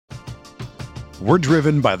We're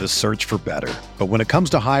driven by the search for better. But when it comes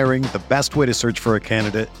to hiring, the best way to search for a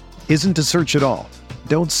candidate isn't to search at all.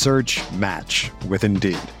 Don't search, match with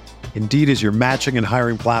Indeed. Indeed is your matching and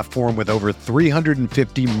hiring platform with over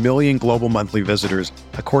 350 million global monthly visitors,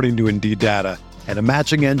 according to Indeed data, and a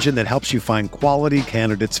matching engine that helps you find quality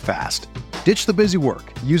candidates fast. Ditch the busy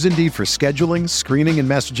work. Use Indeed for scheduling, screening, and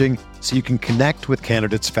messaging so you can connect with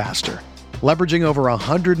candidates faster. Leveraging over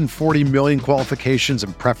 140 million qualifications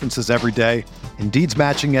and preferences every day, Indeed's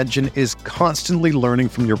matching engine is constantly learning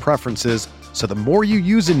from your preferences, so the more you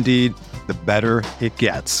use Indeed, the better it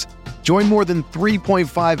gets. Join more than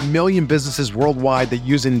 3.5 million businesses worldwide that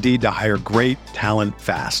use Indeed to hire great talent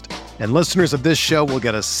fast. And listeners of this show will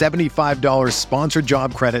get a $75 sponsored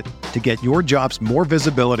job credit to get your jobs more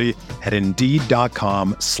visibility at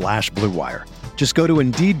Indeed.com/Blue Wire. Just go to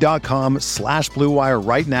Indeed.com/Blue Wire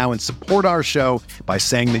right now and support our show by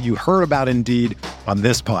saying that you heard about Indeed on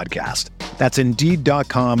this podcast. That's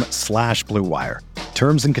Indeed.com/Blue Wire.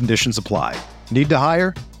 Terms and conditions apply. Need to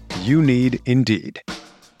hire? You need Indeed.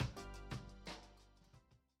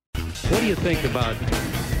 What do you think about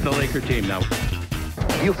the Laker team now?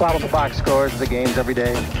 You follow the box scores of the games every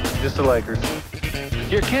day? Just the Lakers.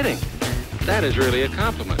 You're kidding. That is really a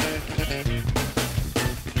compliment.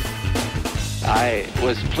 I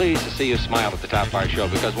was pleased to see you smile at the top of our show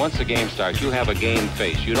because once the game starts, you have a game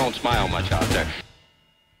face. You don't smile much out there.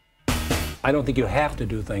 I don't think you have to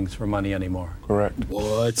do things for money anymore. Correct.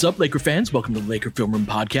 What's up, Laker fans? Welcome to the Laker Film Room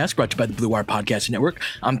Podcast, brought to you by the Blue Wire Podcasting Network.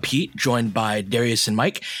 I'm Pete, joined by Darius and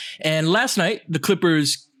Mike. And last night, the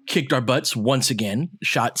Clippers kicked our butts once again,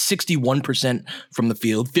 shot 61% from the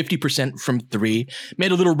field, 50% from three,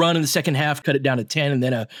 made a little run in the second half, cut it down to 10, and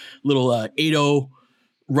then a little 8-0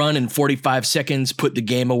 run in 45 seconds, put the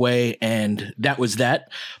game away, and that was that.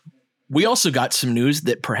 We also got some news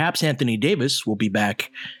that perhaps Anthony Davis will be back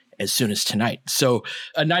as soon as tonight. So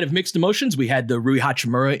a night of mixed emotions. We had the Rui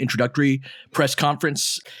Hachimura introductory press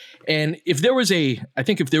conference. And if there was a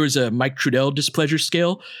Mike Trudell displeasure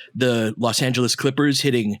scale, the Los Angeles Clippers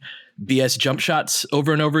hitting BS jump shots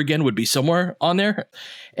over and over again would be somewhere on there.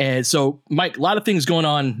 And so, Mike, a lot of things going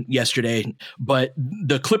on yesterday, but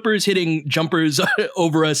the Clippers hitting jumpers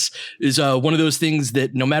over us is one of those things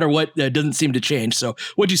that no matter what, doesn't seem to change. So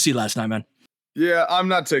what'd you see last night, man? Yeah, I'm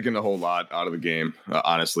not taking a whole lot out of the game,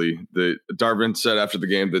 honestly. Darvin said after the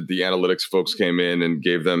game that the analytics folks came in and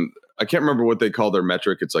gave them, I can't remember what they call their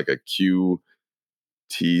metric. It's like a QT,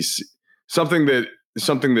 something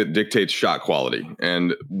that dictates shot quality.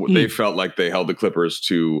 And they felt like they held the Clippers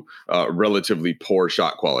to relatively poor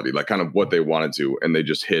shot quality, like kind of what they wanted to, and they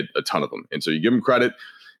just hit a ton of them. And so you give them credit.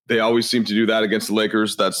 They always seem to do that against the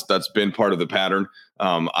Lakers. That's been part of the pattern.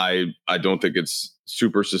 I don't think it's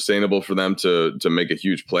super sustainable for them to make a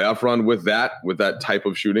huge playoff run with that type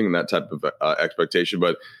of shooting and that type of expectation.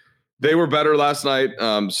 But they were better last night.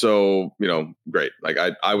 So, great. Like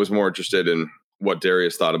I was more interested in what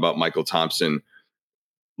Darius thought about Michael Thompson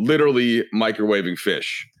literally microwaving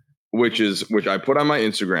fish, which I put on my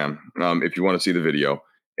Instagram if you want to see the video.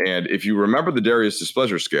 And if you remember the Darius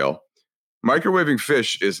displeasure scale, microwaving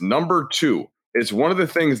fish is number 2. It's one of the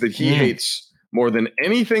things that he hates more than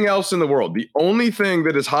anything else in the world. The only thing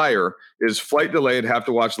that is higher is flight delayed, have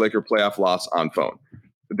to watch Laker playoff loss on phone.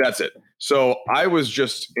 That's it. So I was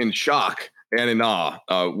just in shock and in awe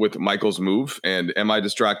with Michael's move. And am I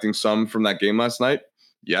distracting some from that game last night?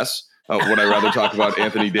 Yes. Would I rather talk about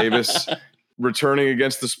Anthony Davis returning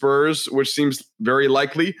against the Spurs, which seems very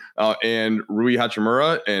likely, and Rui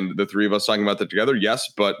Hachimura and the three of us talking about that together? Yes,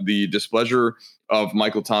 but the displeasure of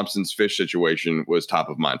Michael Thompson's fish situation was top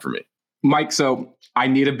of mind for me. Mike, so I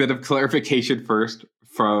need a bit of clarification first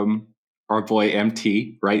from our boy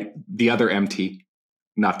MT, right? The other MT,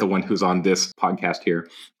 not the one who's on this podcast here.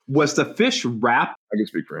 Was the fish wrapped? I can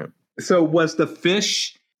speak for him. So was the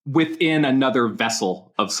fish within another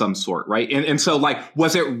vessel of some sort, right? And so, like,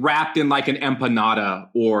 was it wrapped in like an empanada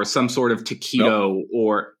or some sort of taquito?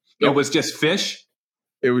 Or it was just fish?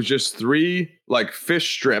 It was just 3 like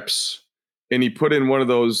fish strips, and he put in one of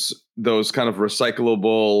those kind of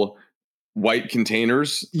recyclable white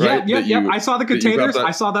containers, right? Yeah. I saw the containers.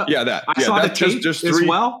 I saw the the tape just as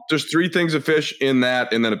well. There's 3 things of fish in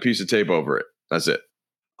that, and then a piece of tape over it. That's it.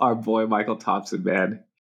 Our boy Michael Thompson, man.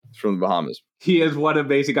 It's from the Bahamas. He is one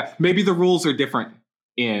amazing guy. Maybe the rules are different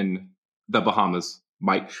in the Bahamas,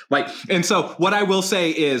 Mike. And so what I will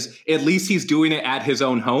say is at least he's doing it at his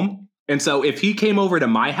own home. And so if he came over to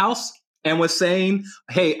my house and was saying,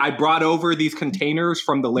 hey, I brought over these containers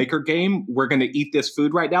from the Laker game. We're going to eat this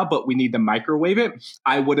food right now, but we need to microwave it.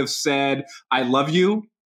 I would have said, I love you,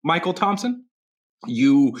 Michael Thompson.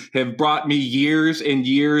 You have brought me years and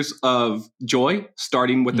years of joy,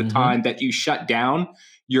 starting with the time that you shut down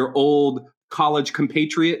your old college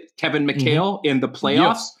compatriot, Kevin McHale, in the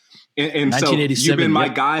playoffs. Yep. And so you've been my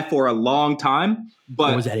guy for a long time,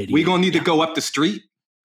 but we're going to need to go up the street.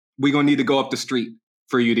 We're going to need to go up the street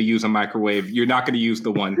for you to use a microwave. You're not going to use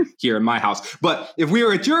the one here in my house. But if we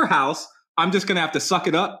were at your house, I'm just going to have to suck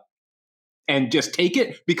it up and just take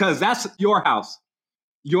it, because that's your house.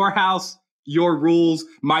 Your house, your rules.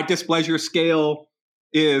 My displeasure scale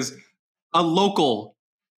is a local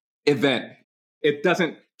event. It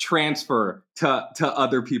doesn't transfer to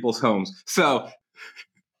other people's homes. So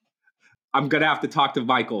I'm going to have to talk to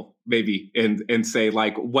Michael maybe and say,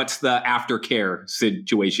 like, what's the aftercare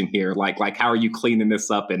situation here? Like how are you cleaning this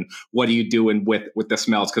up, and what are you doing with the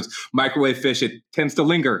smells? Because microwave fish, it tends to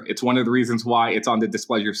linger. It's one of the reasons why it's on the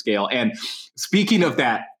displeasure scale. And speaking of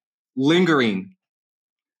that,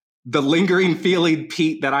 the lingering feeling,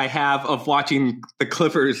 Pete, that I have of watching the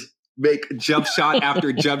Clippers make jump shot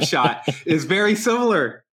after jump shot is very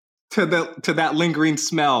similar to that lingering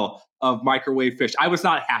smell of microwave fish. I was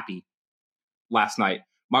not happy last night.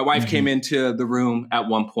 My wife came into the room at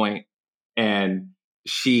one point, and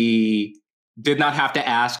she did not have to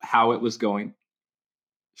ask how it was going.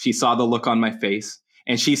 She saw the look on my face,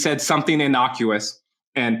 and she said something innocuous,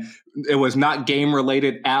 and it was not game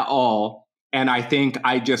related at all. And I think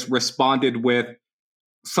I just responded with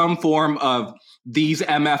some form of, these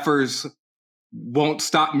MFers won't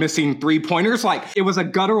stop missing 3-pointers. Like, it was a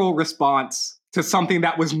guttural response to something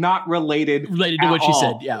that was not related to what she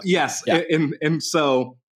said. Yeah. Yes. Yeah. And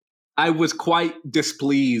so I was quite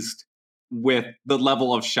displeased with the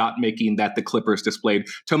level of shot making that the Clippers displayed.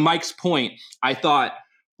 To Mike's point, I thought,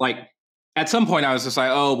 like, at some point I was just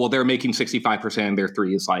like, oh, well, they're making 65%. Their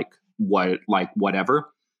three is whatever.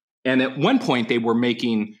 And at one point they were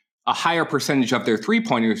making a higher percentage of their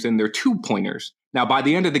 3-pointers than their 2-pointers. Now, by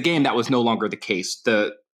the end of the game, that was no longer the case.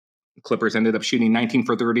 The Clippers ended up shooting 19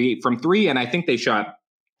 for 38 from three, and I think they shot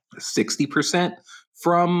 60%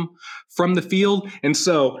 from the field. And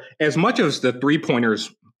so, as much as the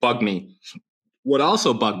 3-pointers bugged me, what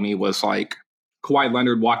also bugged me was, like, Kawhi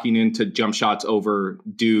Leonard walking into jump shots over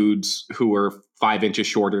dudes who were 5 inches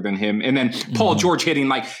shorter than him, and then Paul George hitting,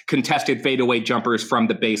 like, contested fadeaway jumpers from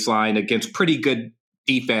the baseline against pretty good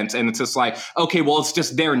defense. And it's just like, okay, well, it's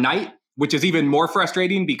just their night, which is even more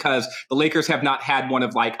frustrating because the Lakers have not had one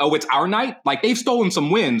of, like, oh, it's our night. Like, they've stolen some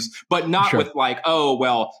wins, but not with, like, oh,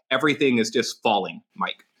 well, everything is just falling,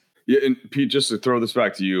 Mike. Yeah, and Pete, just to throw this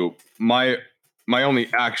back to you, my only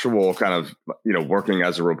actual kind of, working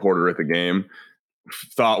as a reporter at the game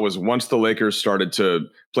thought was, once the Lakers started to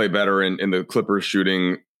play better and the Clippers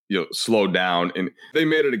shooting, slowed down, and they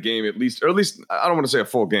made it a game at least I don't want to say a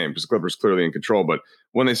full game because the Clippers clearly in control, but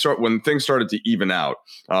when things started to even out,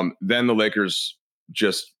 then the Lakers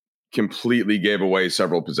just completely gave away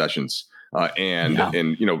several possessions, and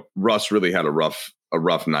Russ really had a rough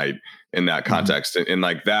night in that context, and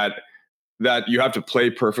like that you have to play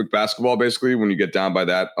perfect basketball basically when you get down by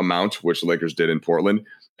that amount, which the Lakers did in Portland,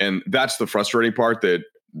 and that's the frustrating part, that,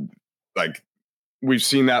 like, we've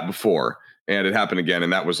seen that before. And it happened again,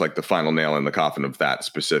 and that was like the final nail in the coffin of that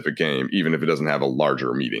specific game, even if it doesn't have a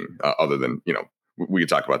larger meaning, other than, we could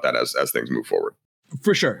talk about that as things move forward.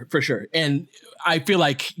 For sure. And I feel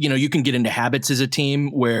like, you can get into habits as a team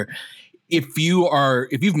where if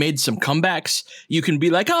you've made some comebacks, you can be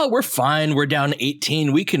like, oh, we're fine. We're down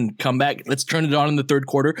 18. We can come back. Let's turn it on in the third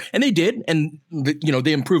quarter. And they did. And,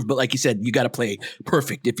 they improved. But like you said, you got to play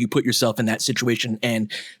perfect if you put yourself in that situation.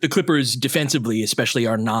 And the Clippers defensively, especially,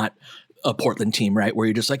 are not a Portland team, right? Where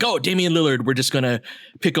you're just like, oh, Damian Lillard, we're just going to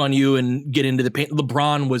pick on you and get into the paint.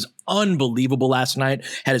 LeBron was unbelievable last night,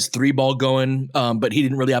 had his 3-ball going, but he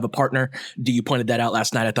didn't really have a partner. You pointed that out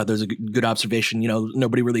last night. I thought that was a good observation.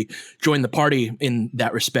 Nobody really joined the party in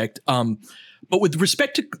that respect. But with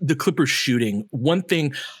respect to the Clippers shooting, one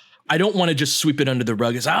thing I don't want to just sweep it under the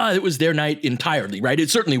rug is, it was their night entirely, right?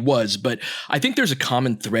 It certainly was. But I think there's a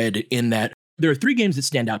common thread in that. There are 3 games that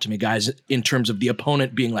stand out to me, guys, in terms of the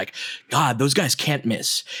opponent being like, God, those guys can't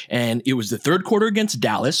miss. And it was the third quarter against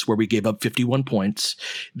Dallas, where we gave up 51 points.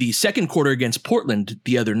 The second quarter against Portland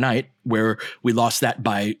the other night, where we lost that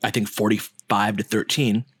by, I think,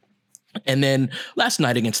 45-13. And then last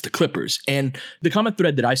night against the Clippers. And the common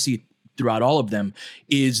thread that I see throughout all of them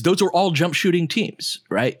is those are all jump shooting teams,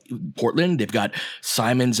 right? Portland, they've got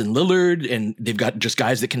Simons and Lillard, and they've got just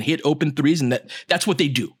guys that can hit open threes, and that's what they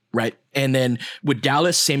do. Right. And then with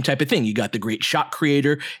Dallas, same type of thing. You got the great shot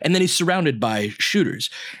creator, and then he's surrounded by shooters.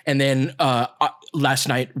 And then last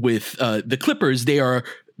night with the Clippers, they are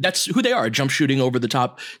that's who they are, a jump shooting over the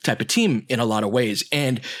top type of team in a lot of ways.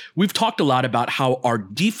 And we've talked a lot about how our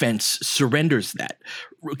defense surrenders that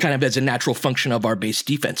kind of as a natural function of our base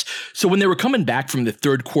defense. So when they were coming back from the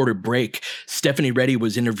third quarter break, Stephanie Reddy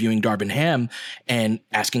was interviewing Darvin Ham and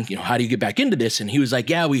asking, how do you get back into this? And he was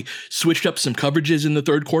like, yeah, we switched up some coverages in the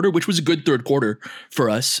third quarter, which was a good third quarter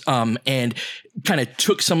for us. And kind of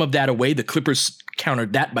took some of that away. The Clippers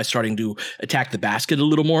countered that by starting to attack the basket a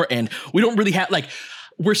little more. And we don't really have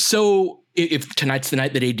if tonight's the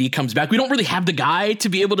night that AD comes back, we don't really have the guy to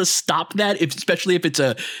be able to stop that, especially if it's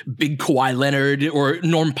a big Kawhi Leonard or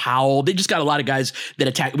Norm Powell. They just got a lot of guys that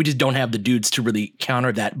attack. We just don't have the dudes to really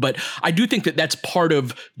counter that. But I do think that that's part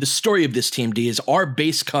of the story of this team, D, is our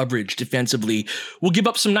base coverage defensively will give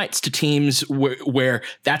up some nights to teams where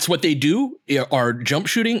that's what they do, are jump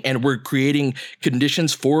shooting, and we're creating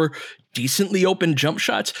conditions for decently open jump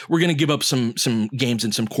shots. We're going to give up some games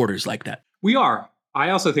and some quarters like that. We are.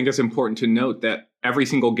 I also think it's important to note that every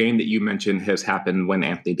single game that you mentioned has happened when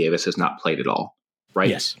Anthony Davis has not played at all, right?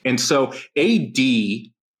 Yes. And so AD,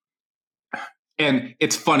 and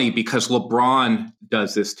it's funny because LeBron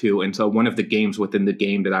does this too. And so one of the games within the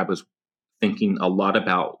game that I was thinking a lot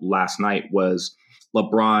about last night was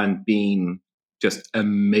LeBron being just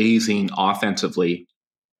amazing offensively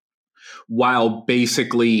while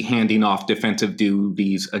basically handing off defensive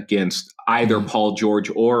duties against either Paul George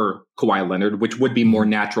or Kawhi Leonard, which would be more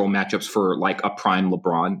natural matchups for like a prime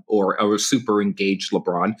LeBron or a super engaged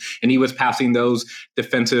LeBron. And he was passing those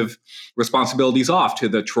defensive responsibilities off to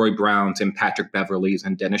the Troy Browns and Patrick Beverleys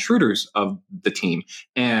and Dennis Schroeders of the team.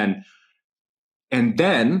 And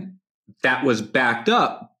then that was backed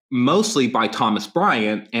up mostly by Thomas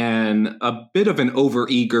Bryant and a bit of an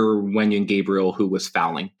overeager Wenyen Gabriel who was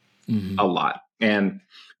fouling a lot. And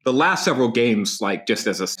the last several games, like just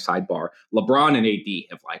as a sidebar, LeBron and AD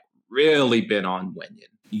have like really been on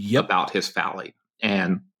Wenyen about his fouling.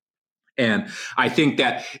 And I think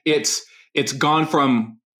that it's gone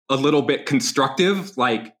from a little bit constructive,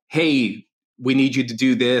 like, hey, we need you to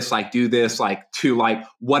do this, to like,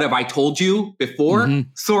 what have I told you before?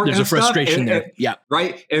 Sort There's of a frustration stuff. there. Yeah.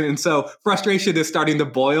 Right. And so frustration is starting to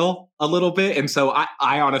boil a little bit. And so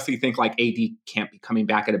I honestly think like AD can't be coming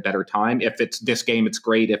back at a better time. If it's this game, it's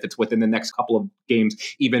great. If it's within the next couple of games,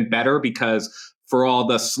 even better, because for all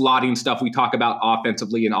the slotting stuff we talk about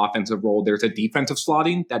offensively and offensive role, there's a defensive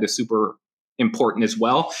slotting that is super important as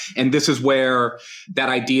well. And this is where that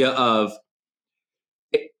idea of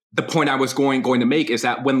the point I was going to make is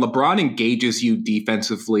that when LeBron engages you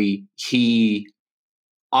defensively,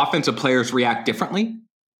 offensive players react differently.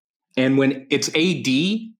 And when it's AD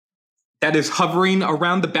that is hovering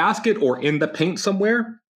around the basket or in the paint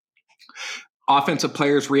somewhere, offensive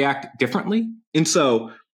players react differently. And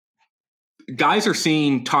so guys are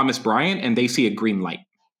seeing Thomas Bryant and they see a green light.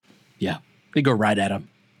 Yeah, they go right at him.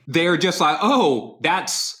 They're just like, oh,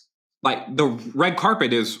 that's like the red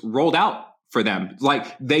carpet is rolled out for them.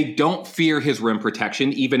 Like they don't fear his rim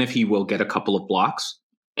protection, even if he will get a couple of blocks.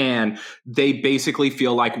 And they basically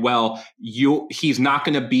feel like, well, he's not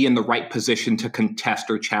going to be in the right position to contest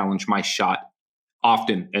or challenge my shot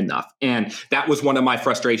often enough. And that was one of my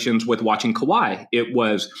frustrations with watching Kawhi. It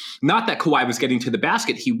was not that Kawhi was getting to the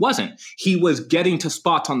basket. He wasn't. He was getting to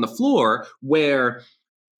spots on the floor where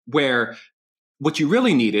what you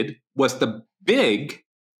really needed was the big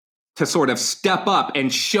to sort of step up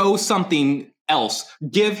and show something else,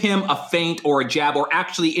 give him a feint or a jab, or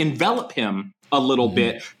actually envelop him a little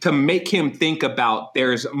bit to make him think about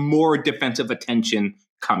there's more defensive attention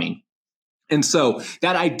coming. And so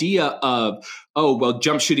that idea of, oh, well,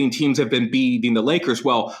 jump shooting teams have been beating the Lakers.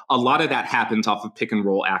 Well, a lot of that happens off of pick and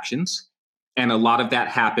roll actions. And a lot of that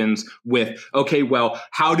happens with, okay, well,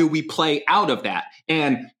 how do we play out of that?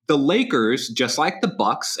 And the Lakers, just like the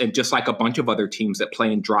Bucks and just like a bunch of other teams that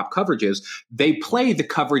play in drop coverages, they play the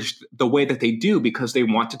coverage the way that they do because they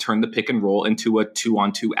want to turn the pick and roll into a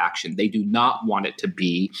 2-on-2 action. They do not want it to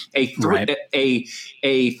be a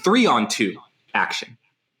 3-on-2 action,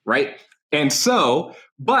 right? And so,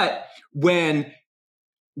 but when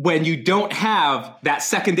you don't have that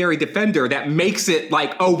secondary defender that makes it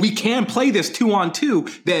like, oh, we can play this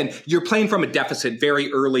 2-on-2, then you're playing from a deficit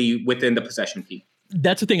very early within the possession peak.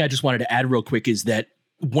 That's the thing I just wanted to add real quick is that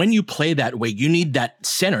when you play that way, you need that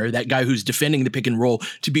center, that guy who's defending the pick and roll,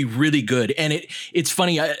 to be really good. And it's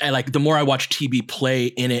funny. I like the more I watch TB play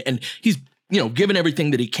in it, and he's given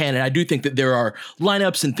everything that he can. And I do think that there are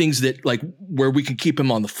lineups and things that like where we can keep him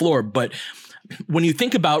on the floor, but when you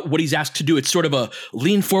think about what he's asked to do, it's sort of a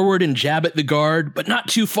lean forward and jab at the guard, but not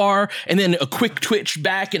too far, and then a quick twitch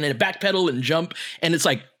back and then a back pedal and jump. And it's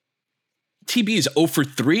like, TB is 0 for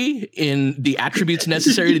 3 in the attributes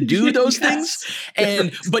necessary to do those things.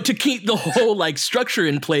 But to keep the whole like structure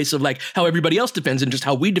in place of like how everybody else defends and just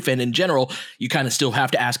how we defend in general, you kind of still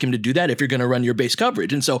have to ask him to do that if you're going to run your base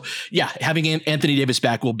coverage. And so, yeah, having Anthony Davis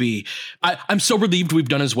back will be, I'm so relieved we've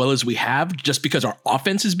done as well as we have, just because our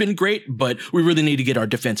offense has been great, but we really need to get our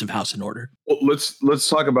defensive house in order. Well, let's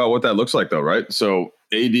talk about what that looks like though, right? So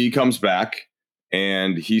AD comes back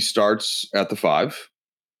and he starts at the 5,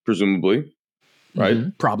 presumably, right? Mm-hmm,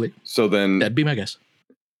 probably. So then that'd be my guess.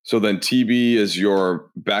 So then TB is your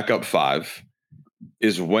backup 5.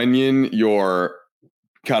 Is Wenyen your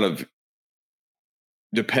kind of,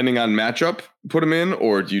 depending on matchup, put him in,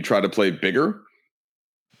 or do you try to play bigger?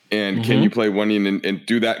 And can you play Wenyen and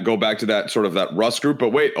do that, go back to that sort of that Russ group? But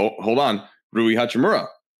wait, hold on. Rui Hachimura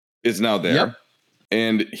is now there. Yep.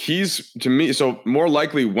 And he's, to me, so more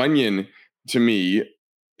likely Wenyen to me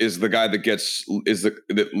is the guy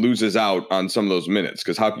that loses out on some of those minutes,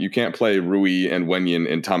 because how you can't play Rui and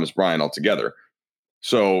Wenyen and Thomas Bryant all together.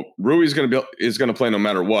 So Rui is going to play no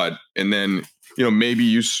matter what, and then maybe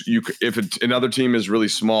you if another team is really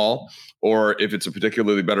small, or if it's a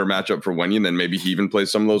particularly better matchup for Wenyen, then maybe he even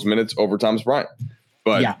plays some of those minutes over Thomas Bryant.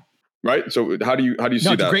 But yeah, right. So how do you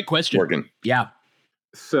see that? Great question. Working? Yeah.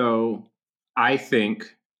 So I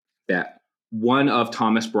think that one of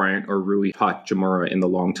Thomas Bryant or Rui Hachimura in the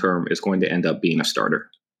long term is going to end up being a starter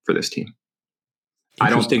for this team. I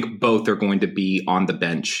don't think both are going to be on the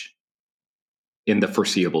bench in the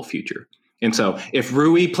foreseeable future. And so if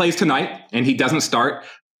Rui plays tonight and he doesn't start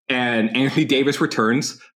and Anthony Davis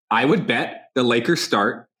returns, I would bet the Lakers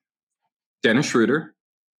start Dennis Schroeder,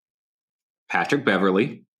 Patrick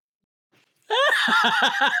Beverley.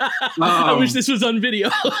 I wish this was on video.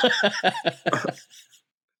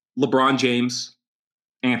 LeBron James,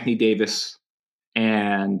 Anthony Davis,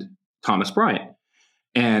 and Thomas Bryant.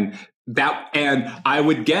 And I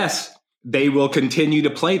would guess they will continue to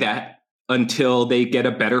play that until they get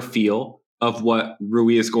a better feel of what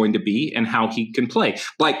Rui is going to be and how he can play.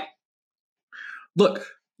 Like, look,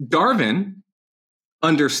 Darvin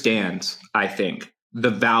understands, I think, the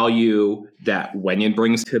value that Wenyen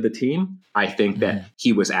brings to the team. I think that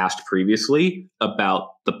he was asked previously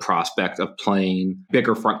about the prospect of playing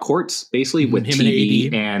bigger front courts, basically with him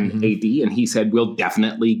TB and AD. And he said, we'll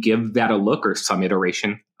definitely give that a look, or some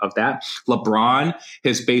iteration of that. LeBron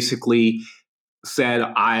has basically said,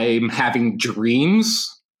 I'm having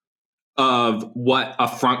dreams of what a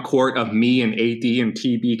front court of me and AD and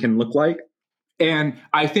TB can look like. And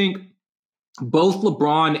I think both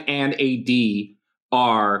LeBron and AD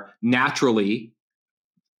are naturally,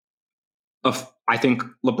 I think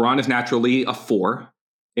LeBron is naturally a 4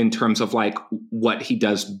 in terms of like what he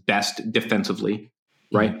does best defensively,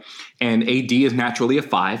 right? And AD is naturally a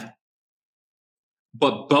 5.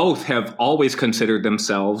 But both have always considered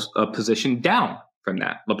themselves a position down from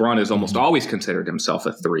that. LeBron has almost always considered himself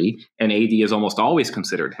a 3, and AD has almost always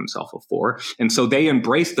considered himself a 4. And so they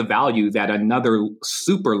embrace the value that another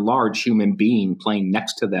super large human being playing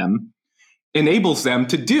next to them enables them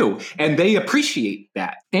to do. And they appreciate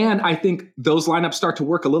that. And I think those lineups start to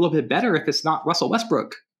work a little bit better if it's not Russell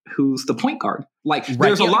Westbrook who's the point guard. Like,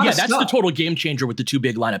 there's a lot of stuff. That's the total game changer with the 2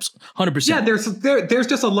 big lineups. 100%. Yeah, there's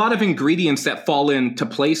just a lot of ingredients that fall into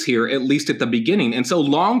place here, at least at the beginning. And so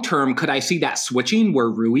long term, could I see that switching where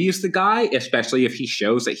Rui is the guy, especially if he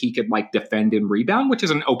shows that he could like defend and rebound, which is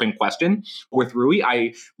an open question with Rui.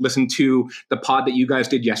 I listened to the pod that you guys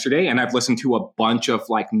did yesterday, and I've listened to a bunch of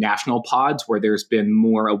like national pods where there's been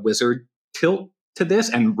more a Wizard tilt to this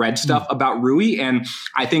and read stuff about Rui. And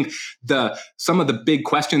I think some of the big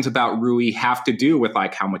questions about Rui have to do with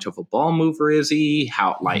like how much of a ball mover is he?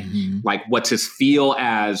 How like what's his feel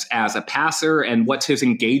as a passer, and what's his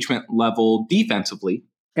engagement level defensively?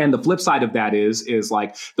 And the flip side of that is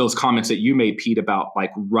like those comments that you made, Pete, about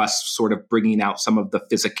like Russ sort of bringing out some of the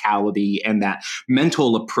physicality and that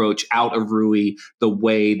mental approach out of Rui the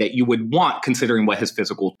way that you would want, considering what his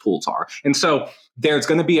physical tools are. And so there's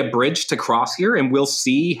going to be a bridge to cross here, and we'll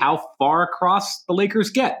see how far across the Lakers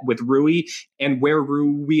get with Rui and where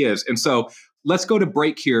Rui is. And so let's go to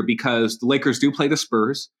break here, because the Lakers do play the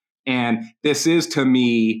Spurs. And this is, to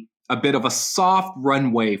me, a bit of a soft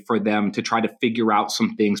runway for them to try to figure out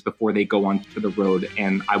some things before they go on to the road.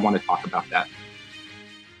 And I want to talk about that.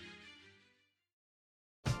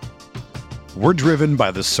 We're driven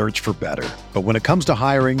by the search for better. But when it comes to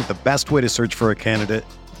hiring, the best way to search for a candidate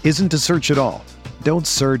isn't to search at all. Don't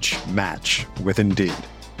search, match with Indeed.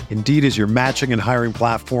 Indeed is your matching and hiring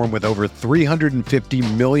platform with over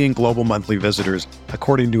 350 million global monthly visitors,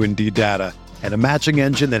 according to Indeed data, and a matching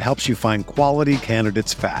engine that helps you find quality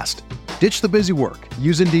candidates fast. Ditch the busy work.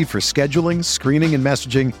 Use Indeed for scheduling, screening, and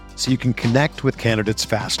messaging so you can connect with candidates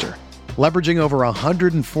faster. Leveraging over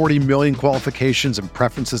 140 million qualifications and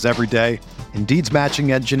preferences every day, Indeed's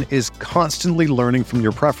matching engine is constantly learning from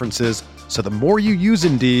your preferences, so the more you use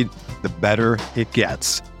Indeed, the better it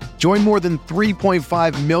gets. Join more than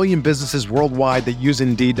 3.5 million businesses worldwide that use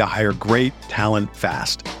Indeed to hire great talent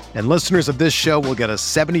fast. And listeners of this show will get a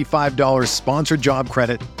 $75 sponsored job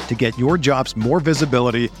credit to get your jobs more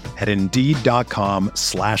visibility at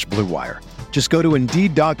Indeed.com/Blue Wire. Just go to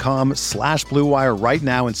Indeed.com/Blue Wire right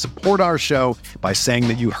now and support our show by saying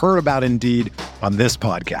that you heard about Indeed on this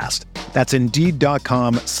podcast. That's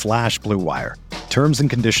Indeed.com/Blue Wire. Terms and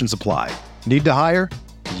conditions apply. Need to hire?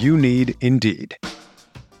 You need Indeed.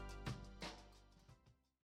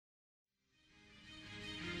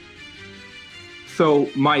 So,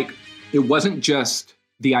 Mike, it wasn't just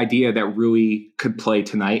the idea that Rui could play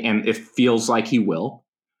tonight, and it feels like he will,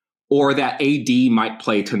 or that AD might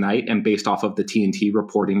play tonight, and based off of the TNT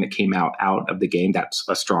reporting that came out of the game, that's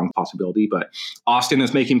a strong possibility. But Austin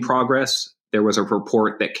is making progress. There was a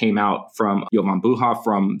report that came out from Jovan Buha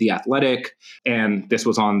from The Athletic, and this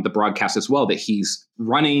was on the broadcast as well, that he's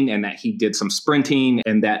running and that he did some sprinting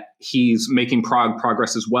and that he's making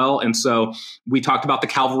progress as well. And so we talked about the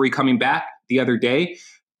cavalry coming back the other day.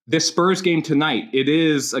 This Spurs game tonight, it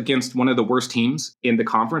is against one of the worst teams in the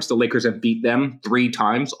conference. The Lakers have beat them 3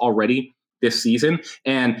 times already this season,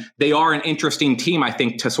 and they are an interesting team, I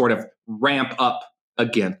think, to sort of ramp up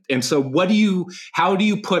again. And so how do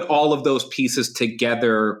you put all of those pieces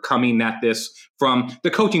together coming at this from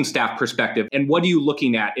the coaching staff perspective? And what are you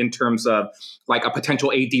looking at in terms of like a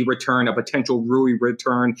potential AD return, a potential Rui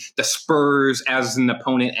return, the Spurs as an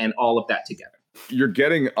opponent, and all of that together? You're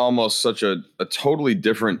getting almost such a totally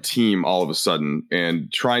different team all of a sudden,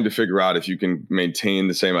 and trying to figure out if you can maintain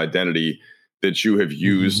the same identity that you have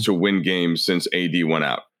used to win games since AD went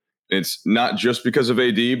out. It's not just because of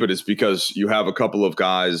AD, but it's because you have a couple of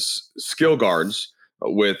guys, skill guards,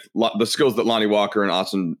 with the skills that Lonnie Walker and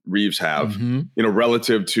Austin Reeves have,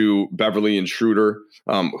 relative to Beverly and Schroeder,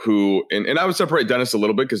 who, and I would separate Dennis a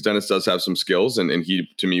little bit because Dennis does have some skills, and he,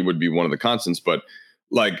 to me, would be one of the constants. But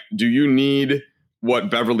like, do you need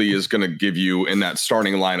what Beverly is going to give you in that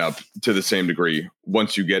starting lineup to the same degree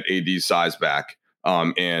once you get AD's size back?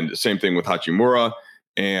 And same thing with Hachimura.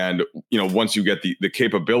 And, once you get the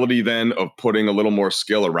capability then of putting a little more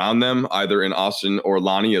skill around them, either in Austin or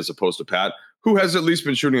Lonnie, as opposed to Pat, who has at least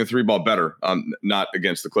been shooting a 3-ball better, not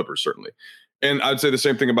against the Clippers, certainly. And I'd say the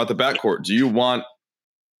same thing about the backcourt. Do you want,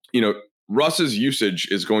 Russ's usage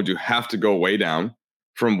is going to have to go way down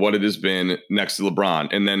from what it has been next to LeBron.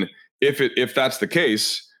 And then if that's the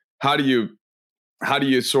case, how do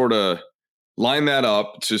you sort of line that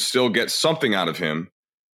up to still get something out of him,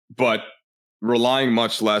 but relying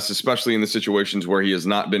much less, especially in the situations where he has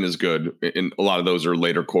not been as good? In a lot of those are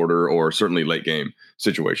later quarter or certainly late game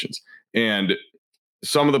situations. And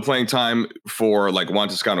some of the playing time for like Juan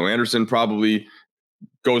Toscano-Anderson probably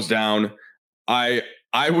goes down. I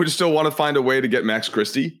would still want to find a way to get Max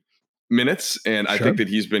Christie minutes, and I think that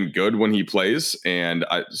he's been good when he plays, and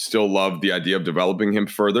I still love the idea of developing him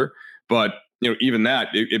further. But even that,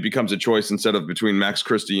 it becomes a choice instead of between Max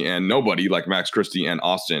Christie and nobody, like Max Christie and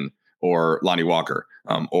Austin or Lonnie Walker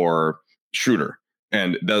or Schroeder,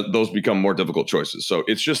 and those become more difficult choices. So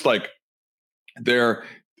it's just like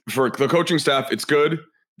for the coaching staff, it's good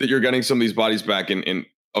that you're getting some of these bodies back in.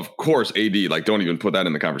 Of course, AD, like, don't even put that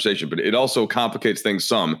in the conversation, but it also complicates things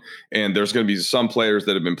some. And there's going to be some players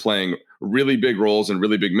that have been playing really big roles and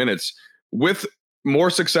really big minutes with more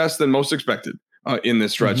success than most expected in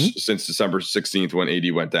this stretch since December 16th when AD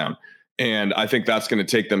went down. And I think that's going to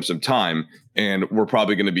take them some time. And we're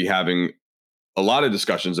probably going to be having a lot of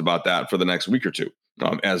discussions about that for the next week or two,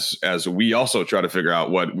 as we also try to figure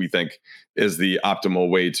out what we think is the optimal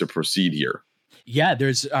way to proceed here. Yeah,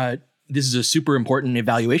 there's this is a super important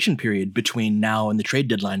evaluation period between now and the trade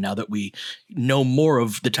deadline, now that we know more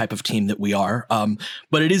of the type of team that we are.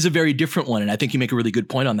 But it is a very different one. And I think you make a really good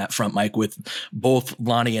point on that front, Mike, with both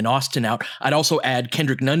Lonnie and Austin out. I'd also add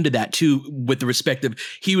Kendrick Nunn to that too, with the respect of,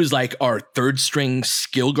 he was like our third string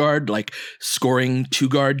skill guard, like scoring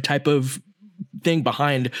 2-guard type of thing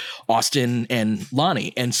behind Austin and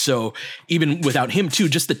Lonnie. And so even without him too,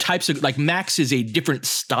 just the types of, like, Max is a different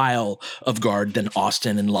style of guard than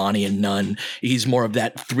Austin and Lonnie and Nunn. He's more of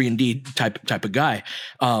that 3-and-D type of guy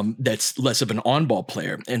that's less of an on-ball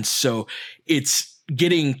player. And so it's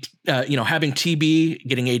getting, having TB,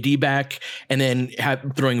 getting AD back, and then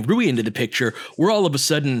throwing Rui into the picture, we're all of a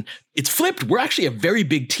sudden, it's flipped. We're actually a very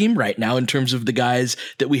big team right now in terms of the guys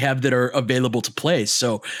that we have that are available to play.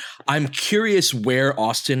 So I'm curious where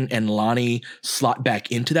Austin and Lonnie slot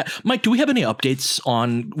back into that. Mike, do we have any updates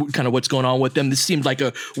on kind of what's going on with them? This seemed like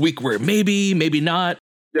a week where maybe not.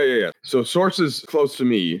 Yeah. So sources close to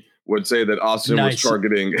me would say that Austin was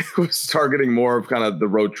targeting more of kind of the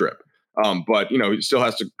road trip. But he still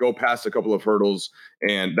has to go past a couple of hurdles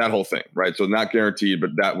and that whole thing, right? So not guaranteed,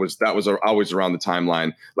 but that was always around the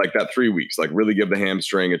timeline, like that 3 weeks, like really give the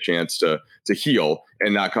hamstring a chance to heal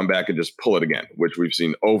and not come back and just pull it again, which we've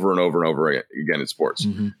seen over and over and over again in sports.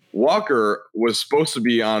 Mm-hmm. Walker was supposed to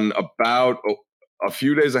be on about a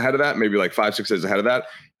few days ahead of that, maybe like 5-6 days ahead of that.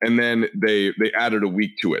 And then they added a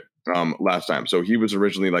week to it last time. So he was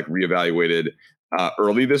originally like reevaluated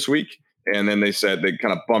early this week. And then they said they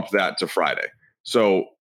kind of bumped that to Friday. So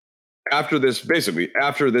after this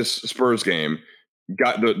Spurs game,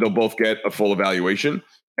 they'll both get a full evaluation.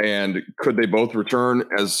 And could they both return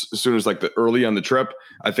as soon as like the early on the trip?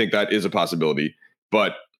 I think that is a possibility.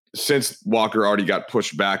 But since Walker already got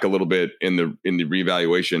pushed back a little bit in the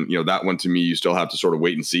reevaluation, that one to me, you still have to sort of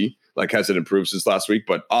wait and see. Like, has it improved since last week?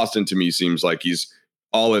 But Austin to me seems like he's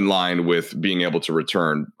all in line with being able to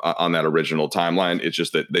return on that original timeline. It's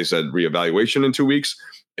just that they said reevaluation in 2 weeks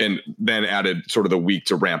and then added sort of the week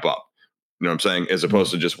to ramp up. You know what I'm saying? As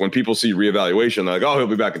opposed to just when people see reevaluation, they're like, oh, he'll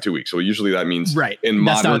be back in 2 weeks. So usually that means in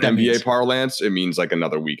modern NBA parlance, it means like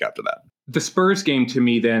another week after that. The Spurs game to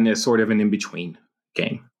me then is sort of an in-between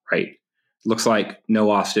game, right? Looks like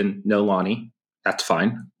no Austin, no Lonnie. That's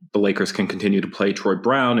fine. The Lakers can continue to play Troy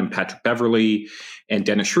Brown and Patrick Beverley and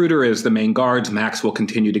Dennis Schroeder as the main guards. Max will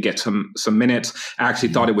continue to get some minutes. I actually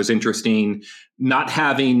thought it was interesting not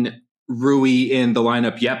having Rui in the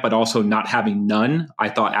lineup yet, but also not having none. I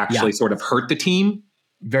thought actually sort of hurt the team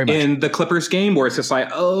very much in the Clippers game, where it's just like,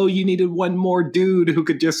 oh, you needed one more dude who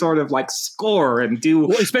could just sort of like score and do.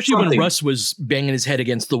 Well, especially something. When Russ was banging his head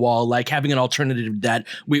against the wall, like having an alternative that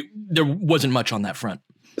there wasn't much on that front.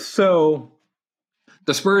 So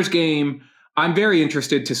the Spurs game, I'm very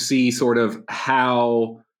interested to see sort of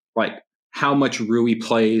how much Rui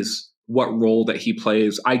plays, what role that he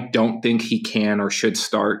plays. I don't think he can or should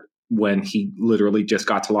start when he literally just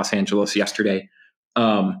got to Los Angeles yesterday.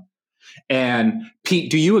 And Pete,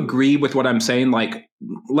 do you agree with what I'm saying? Like,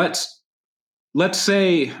 let's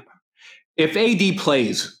say if AD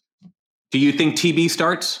plays, do you think TB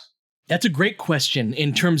starts? That's a great question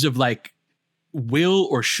in terms of like, will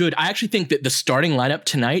or should. I actually think that the starting lineup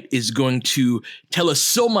tonight is going to tell us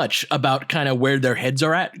so much about kind of where their heads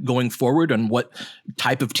are at going forward and what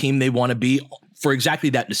type of team they want to be for exactly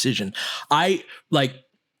that decision.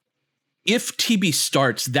 If TB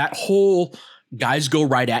starts, that whole guys go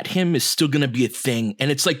right at him is still going to be a thing. And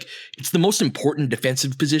it's like, it's the most important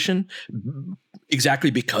defensive position exactly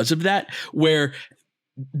because of that, where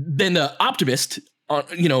then the optimist,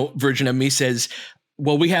 version of me says,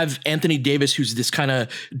 well, we have Anthony Davis, who's this kind of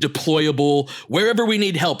deployable, wherever we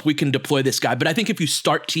need help, we can deploy this guy. But I think if you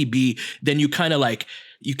start TB, then you kind of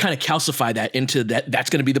calcify that into that's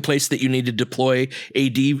going to be the place that you need to deploy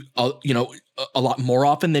AD, a lot more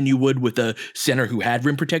often than you would with a center who had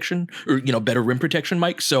rim protection or, better rim protection,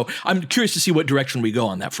 Mike. So I'm curious to see what direction we go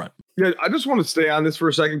on that front. Yeah, I just want to stay on this for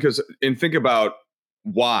a second and think about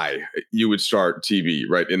why you would start TB,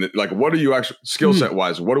 right? And what are you actually skill set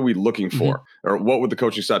wise? What are we looking for, or what would the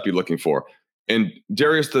coaching staff be looking for? And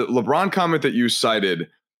Darius, the LeBron comment that you cited,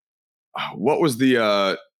 what was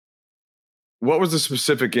the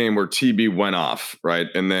specific game where TB went off, right?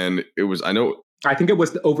 And then I think it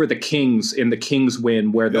was over the Kings in the Kings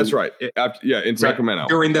win where that's right. In Sacramento.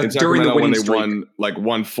 During the winning when they streak. won like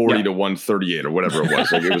 140 to 138 or whatever it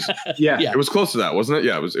was. Like it was it was close to that, wasn't it?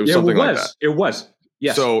 Yeah, it was something like that. It was.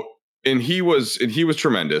 Yes. So and he was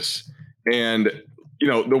tremendous. And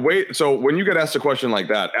the way, so when you get asked a question like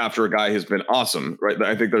that after a guy has been awesome, right?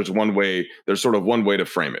 I think there's sort of one way to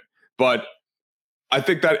frame it. But I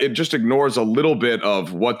think that it just ignores a little bit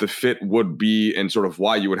of what the fit would be and sort of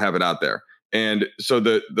why you would have it out there. And so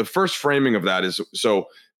the first framing of that is, so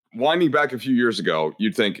winding back a few years ago,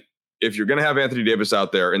 you'd think if you're going to have Anthony Davis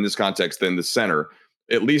out there in this context, then the center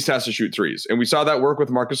at least has to shoot threes. And we saw that work with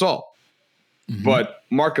Marc Gasol. Mm-hmm. But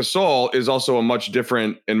Marc Gasol is also a much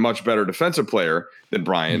different and much better defensive player than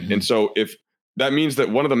Bryant. Mm-hmm. And so if that means that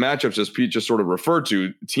one of the matchups, as Pete just sort of referred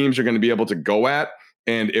to, teams are going to be able to go at,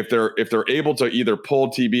 and if they're able to either pull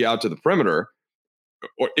TB out to the perimeter,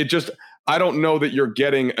 or I don't know that you're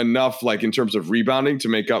getting enough, like in terms of rebounding, to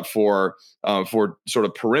make up for sort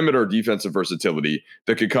of perimeter defensive versatility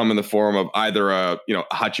that could come in the form of either a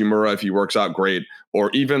Hachimura if he works out great,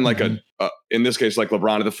 or even like in this case like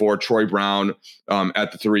LeBron at the 4, Troy Brown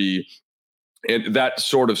at the 3, and that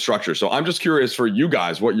sort of structure. So I'm just curious for you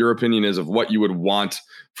guys what your opinion is of what you would want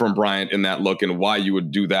from Bryant in that look and why you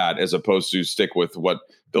would do that as opposed to stick with what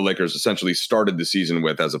the Lakers essentially started the season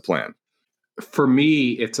with as a plan. For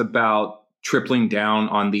me, it's about tripling down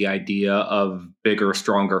on the idea of bigger,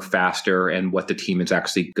 stronger, faster, and what the team is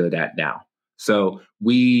actually good at now. So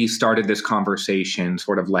we started this conversation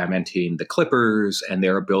sort of lamenting the Clippers and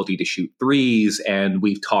their ability to shoot threes. And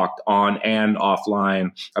we've talked on and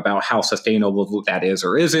offline about how sustainable that is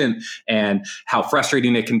or isn't, and how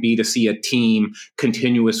frustrating it can be to see a team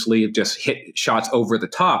continuously just hit shots over the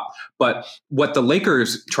top. But what the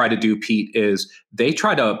Lakers try to do, Pete, is they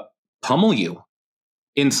try to pummel you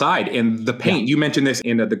inside in the paint. Yeah. You mentioned this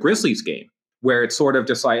in the Grizzlies game, where it's sort of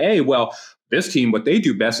just like, hey, well, this team, what they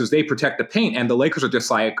do best is they protect the paint. And the Lakers are just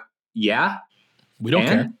like, yeah, we don't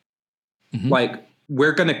care. Mm-hmm. Like,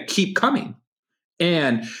 we're going to keep coming.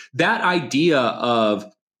 And that idea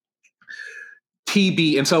of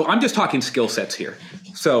TB, and so I'm just talking skill sets here.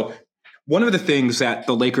 So one of the things that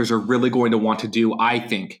the Lakers are really going to want to do, I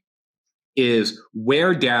think, is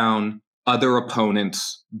wear down other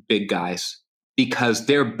opponents' big guys, because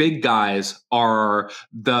their big guys are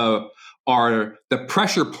the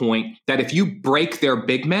pressure point that if you break their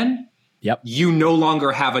big men, you no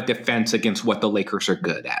longer have a defense against what the Lakers are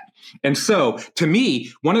good at. And so, to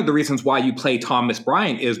me, one of the reasons why you play Thomas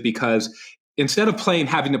Bryant is because instead of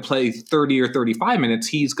having to play 30 or 35 minutes,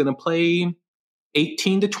 he's going to play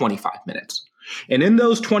 18 to 25 minutes. And in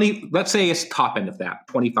those 20, let's say it's top end of that,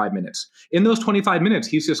 25 minutes. In those 25 minutes,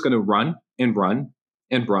 he's just going to run and run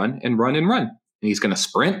and run and run and run. And he's going to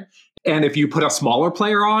sprint. And if you put a smaller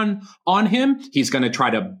player on him, he's going to try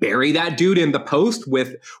to bury that dude in the post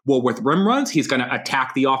with rim runs. He's going to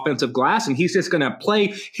attack the offensive glass, and he's just going to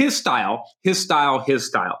play his style.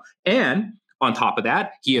 And on top of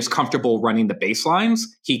that, he is comfortable running the baselines.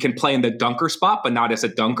 He can play in the dunker spot, but not as a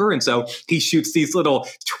dunker. And so he shoots these little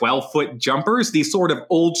 12-foot jumpers, these sort of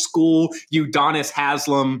old school Udonis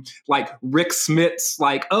Haslem, like Rick Smits,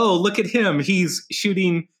 like, oh, look at him. He's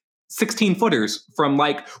shooting 16-footers from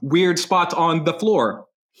like weird spots on the floor.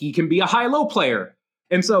 He can be a high-low player.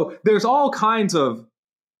 And so there's all kinds of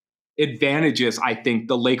advantages I think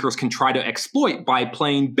the Lakers can try to exploit by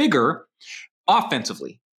playing bigger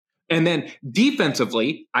offensively. And then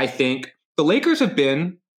defensively, I think the Lakers have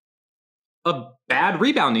been a bad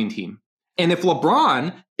rebounding team. And if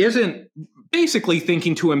LeBron isn't basically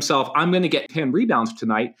thinking to himself, I'm going to get 10 rebounds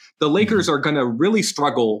tonight, the Lakers are going to really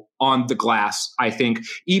struggle on the glass, I think,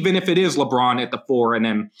 even if it is LeBron at the 4 and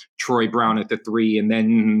then Troy Brown at the 3, and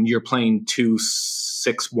then you're playing 2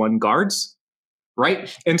 6'1" guards,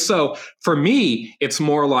 right? And so for me, it's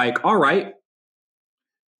more like, all right,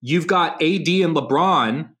 you've got AD and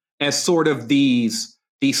LeBron as sort of these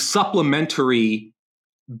supplementary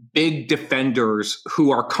big defenders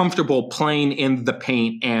who are comfortable playing in the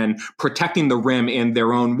paint and protecting the rim in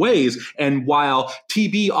their own ways. And while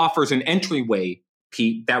TB offers an entryway,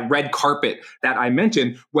 Pete, that red carpet that I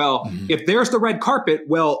mentioned, well, if there's the red carpet,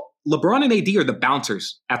 well, LeBron and AD are the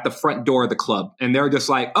bouncers at the front door of the club. And they're just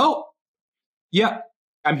like, oh, yeah,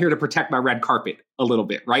 I'm here to protect my red carpet a little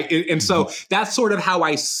bit, right? And so that's sort of how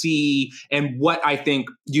I see and what I think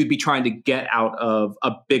you'd be trying to get out of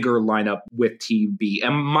a bigger lineup with TB.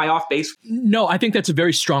 Am I off base? No, I think that's a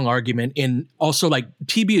very strong argument. And also, like,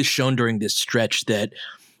 TB has shown during this stretch that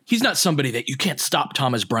he's not somebody that you can't stop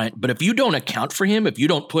Thomas Bryant. But if you don't account for him, if you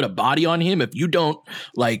don't put a body on him, if you don't,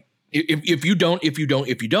 like, if you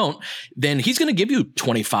don't, then he's going to give you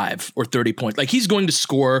 25 or 30 points. Like, he's going to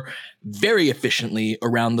score very efficiently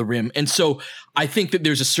around the rim. And so I think that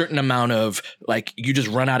there's a certain amount of, like, you just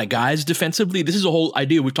run out of guys defensively. This is a whole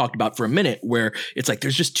idea we've talked about for a minute, where it's like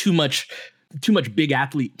there's just too much big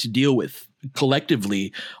athlete to deal with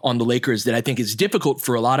collectively on the Lakers that I think is difficult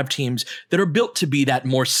for a lot of teams that are built to be that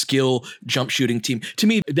more skill jump shooting team. To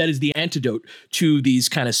me, that is the antidote to these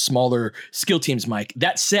kind of smaller skill teams, Mike.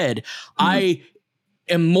 That said, I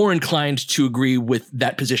am more inclined to agree with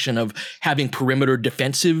that position of having perimeter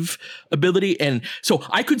defensive ability. And so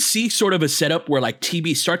I could see sort of a setup where, like,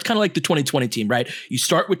 TB starts kind of like the 2020 team, right? You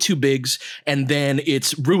start with 2 bigs, and then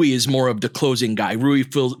it's Rui is more of the closing guy. Rui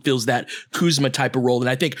fills that Kuzma type of role. And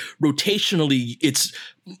I think rotationally, it's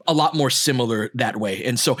a lot more similar that way.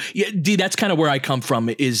 And so, yeah, D, that's kind of where I come from,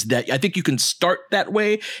 is that I think you can start that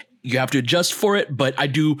way. You have to adjust for it, but I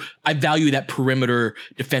value that perimeter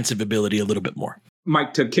defensive ability a little bit more.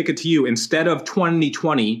 Mike, to kick it to you, instead of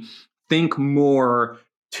 2020, think more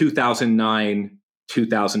 2009,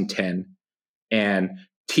 2010. And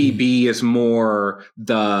TB is more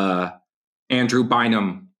the Andrew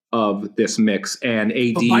Bynum of this mix, and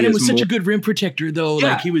AD but Bynum was more, such a good rim protector, though.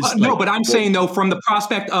 Yeah, like he was. no, but I'm saying though, from the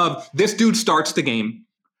prospect of this dude starts the game,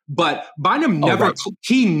 but Bynum never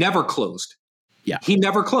he never closed. Yeah, he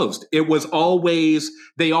never closed. It was always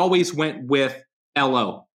they always went with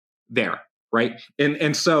LO there, right?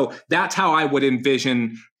 And so that's how I would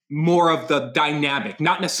envision more of the dynamic,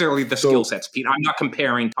 not necessarily the skill sets, Pete. I'm not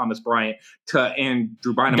comparing Thomas Bryant to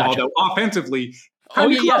Andrew Bynum, although offensively.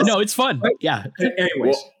 No, it's fun. Right? Yeah.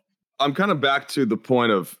 Anyways. Well, I'm kind of back to the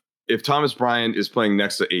point of if Thomas Bryant is playing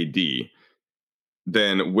next to AD,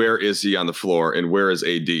 then where is he on the floor and where is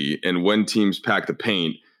AD? And when teams pack the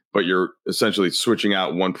paint, but you're essentially switching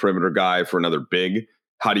out one perimeter guy for another big,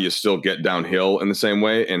 how do you still get downhill in the same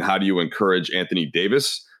way? And how do you encourage Anthony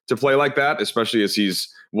Davis to play like that, especially as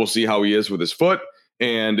we'll see how he is with his foot.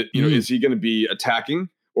 And, is he going to be attacking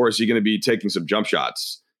or is he going to be taking some jump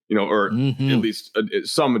shots, or at least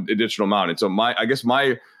some additional amount? And so I guess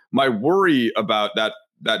my worry about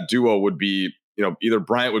that duo would be, either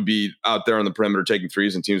Bryant would be out there on the perimeter taking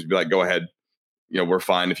threes and teams would be like, go ahead. We're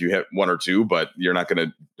fine if you hit one or two, but you're not going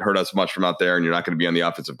to hurt us much from out there and you're not going to be on the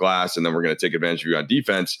offensive glass. And then we're going to take advantage of you on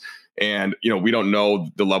defense. And, we don't know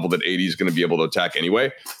the level that AD is going to be able to attack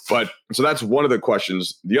anyway. But so that's one of the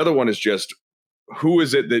questions. The other one is just who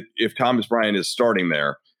is it that if Thomas Bryant is starting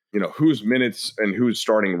there, whose minutes and whose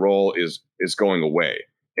starting role is going away?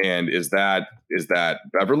 And is that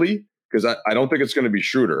Beverly? Because I don't think it's going to be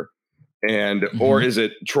Schroeder. And or is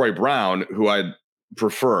it Troy Brown, who I'd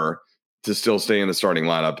prefer to still stay in the starting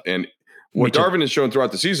lineup? And what Darvin has shown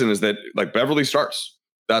throughout the season is that like Beverly starts.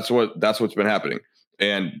 That's what's been happening.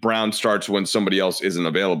 And Brown starts when somebody else isn't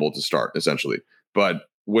available to start, essentially. But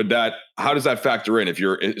how does that factor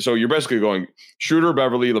in? So you're basically going Schroeder,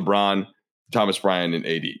 Beverly, LeBron, Thomas Bryant, and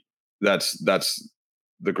AD. That's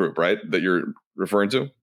the group, right? That you're referring to?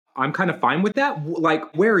 I'm kind of fine with that.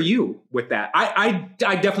 Like, where are you with that? I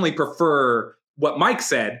definitely prefer what Mike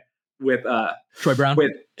said with Troy Brown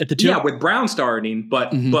at the 2. Yeah, with Brown starting,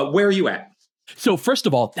 but where are you at? So first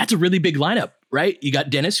of all, that's a really big lineup, right? You got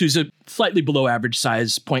Dennis, who's a slightly below average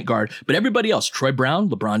size point guard, but everybody else, Troy Brown,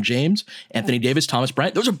 LeBron James, Anthony Davis, Thomas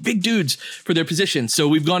Bryant, those are big dudes for their position. So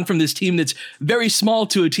we've gone from this team that's very small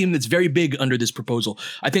to a team that's very big under this proposal.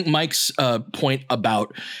 I think Mike's point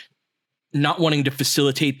about not wanting to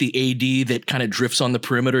facilitate the AD that kind of drifts on the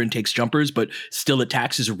perimeter and takes jumpers, but still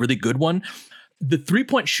attacks is a really good one. The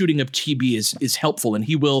 3-point shooting of TB is helpful, and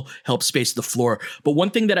he will help space the floor. But one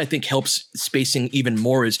thing that I think helps spacing even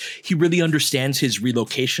more is he really understands his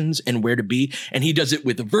relocations and where to be, and he does it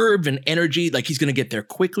with verve and energy, like he's going to get there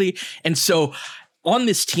quickly. And so on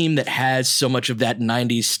this team that has so much of that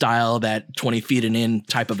 90s style, that 20 feet and in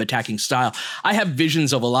type of attacking style, I have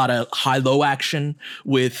visions of a lot of high-low action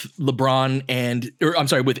with LeBron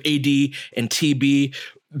with AD and TB.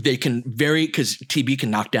 They can vary because TB can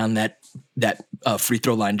knock down that free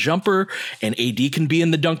throw line jumper, and AD can be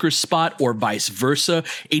in the dunker spot, or vice versa.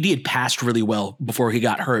 AD had passed really well before he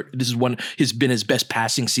got hurt. This has been his best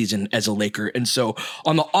passing season as a Laker. And so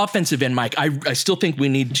on the offensive end, Mike, I still think we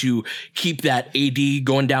need to keep that AD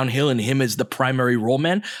going downhill and him as the primary role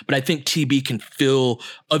man. But I think TB can fill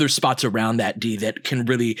other spots around that D that can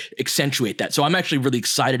really accentuate that. So I'm actually really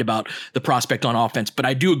excited about the prospect on offense. But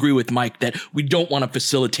I do agree with Mike that we don't want to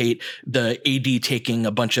facilitate the AD taking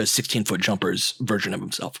a bunch of 16-foot jumpers version of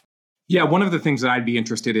himself. Yeah, one of the things that I'd be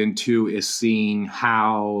interested in too is seeing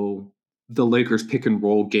how the Lakers pick and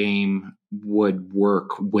roll game would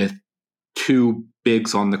work with two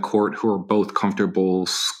bigs on the court who are both comfortable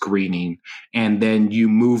screening. And then you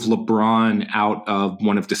move LeBron out of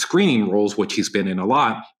one of the screening roles, which he's been in a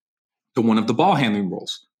lot, to one of the ball handling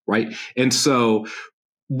roles, right? And so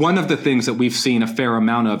one of the things that we've seen a fair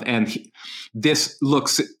amount of, this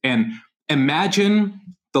looks, and imagine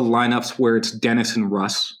the lineups where it's Dennis and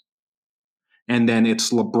Russ, and then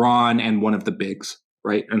it's LeBron and one of the bigs,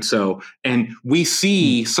 right? And so, and we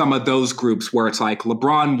see some of those groups where it's like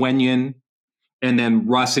LeBron, Wenyen, and then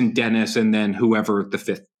Russ and Dennis, and then whoever the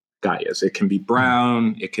fifth guy is. It can be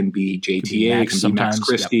Brown, it can be JTA, it can be Max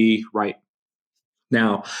Christie, right?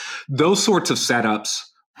 Now, those sorts of setups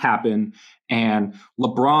happen, and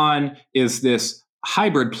LeBron is this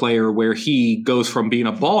hybrid player where he goes from being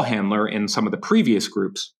a ball handler in some of the previous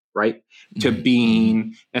groups, right, to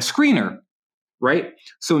being a screener, right?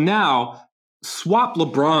 So now swap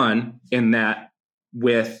LeBron in that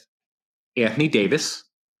with Anthony Davis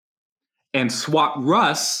and swap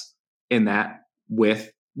Russ in that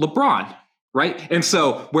with LeBron, right? And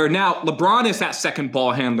so where now LeBron is that second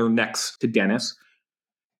ball handler next to Dennis.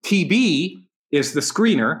 TB is the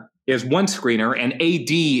screener, is one screener, and AD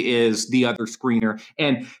is the other screener.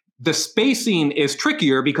 And the spacing is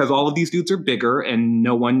trickier because all of these dudes are bigger and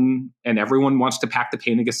everyone wants to pack the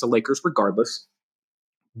paint against the Lakers regardless.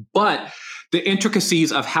 But the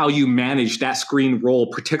intricacies of how you manage that screen role,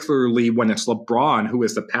 particularly when it's LeBron, who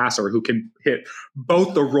is the passer, who can hit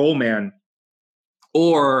both the roll man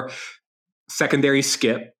or secondary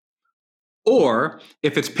skip, or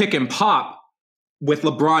if it's pick and pop with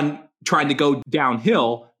LeBron trying to go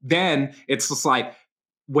downhill, then it's just like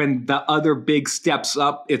when the other big steps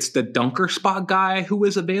up, it's the dunker spot guy who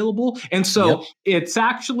is available. And so it's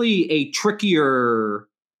actually a trickier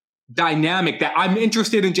dynamic that I'm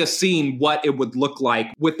interested in just seeing what it would look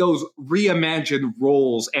like with those reimagined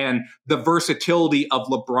roles and the versatility of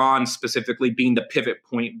LeBron specifically being the pivot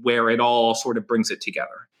point where it all sort of brings it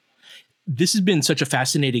together. This has been such a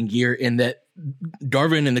fascinating year in that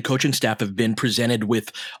Darvin and the coaching staff have been presented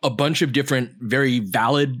with a bunch of different, very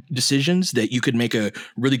valid decisions that you could make a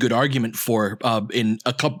really good argument for in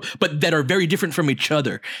a couple, but that are very different from each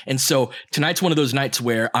other. And so tonight's one of those nights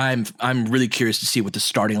where I'm really curious to see what the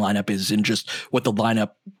starting lineup is and just what the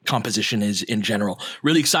lineup composition is in general.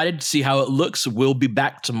 Really excited to see how it looks. We'll be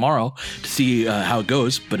back tomorrow to see how it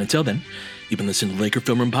goes. But until then, you've been listening to the Laker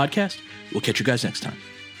Film Room Podcast. We'll catch you guys next time.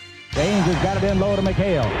 James has got it in low to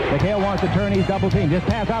McHale. McHale wants to turn. He's double teamed. Just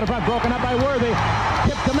pass out in front. Broken up by Worthy.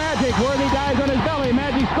 Tips to Magic. Worthy dives on his belly.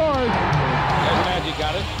 Magic scores. There's Magic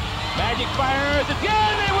got it. Magic fires. It's good.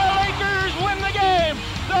 The Lakers win the game.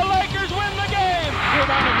 The Lakers win the game.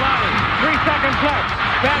 Rebound of Lonnie. 3 seconds left.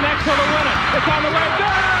 Van Exel to win it. It's on the way.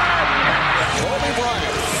 Good. Kobe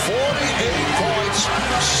Bryant, 48 points,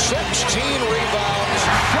 16 rebounds.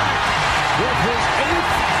 Shot with his 8th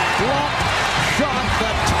block shot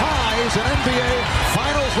that ties an NBA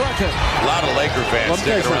Finals record. A lot of Laker fans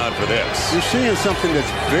sticking around for this. You're seeing something that's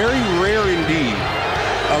very rare indeed.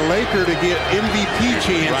 A Laker to get MVP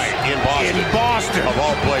chance in Boston. Of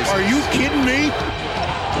all places. Are you kidding me?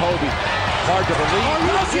 Kobe, hard to believe. Are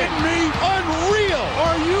you kidding me? Unreal.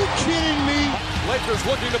 Are you kidding me? Lakers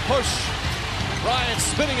looking to push. Bryant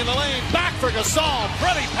spinning in the lane. Back for Gasol.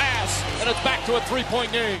 Pretty pass. And it's back to a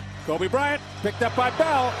 3-point game. Kobe Bryant picked up by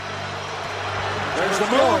Bell. There's the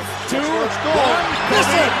move. 2, 1.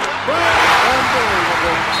 Listen.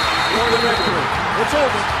 Unbelievable. For the victory. It's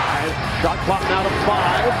over. Shot clock now to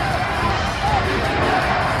 5.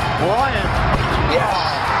 Bryant. Yes.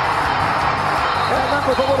 And that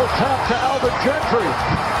was a little tap to Alvin Gentry.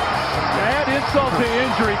 Add insult to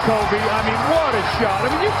injury, Kobe. I mean, what a shot.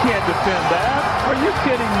 I mean, you can't defend that. Are you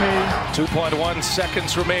kidding me? 2.1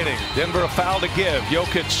 seconds remaining. Denver a foul to give.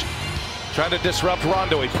 Jokic trying to disrupt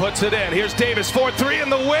Rondo. He puts it in. Here's Davis, 4-3 in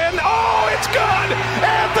the win. Oh, it's good!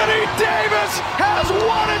 Anthony Davis has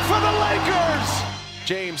won it for the Lakers!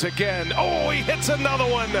 James again. Oh, he hits another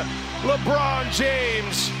one. LeBron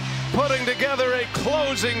James putting together a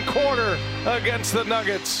closing quarter against the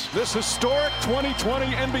Nuggets. This historic 2020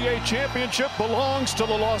 NBA championship belongs to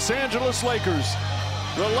the Los Angeles Lakers.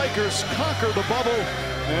 The Lakers conquer the bubble,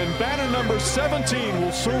 and banner number 17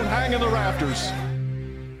 will soon hang in the rafters.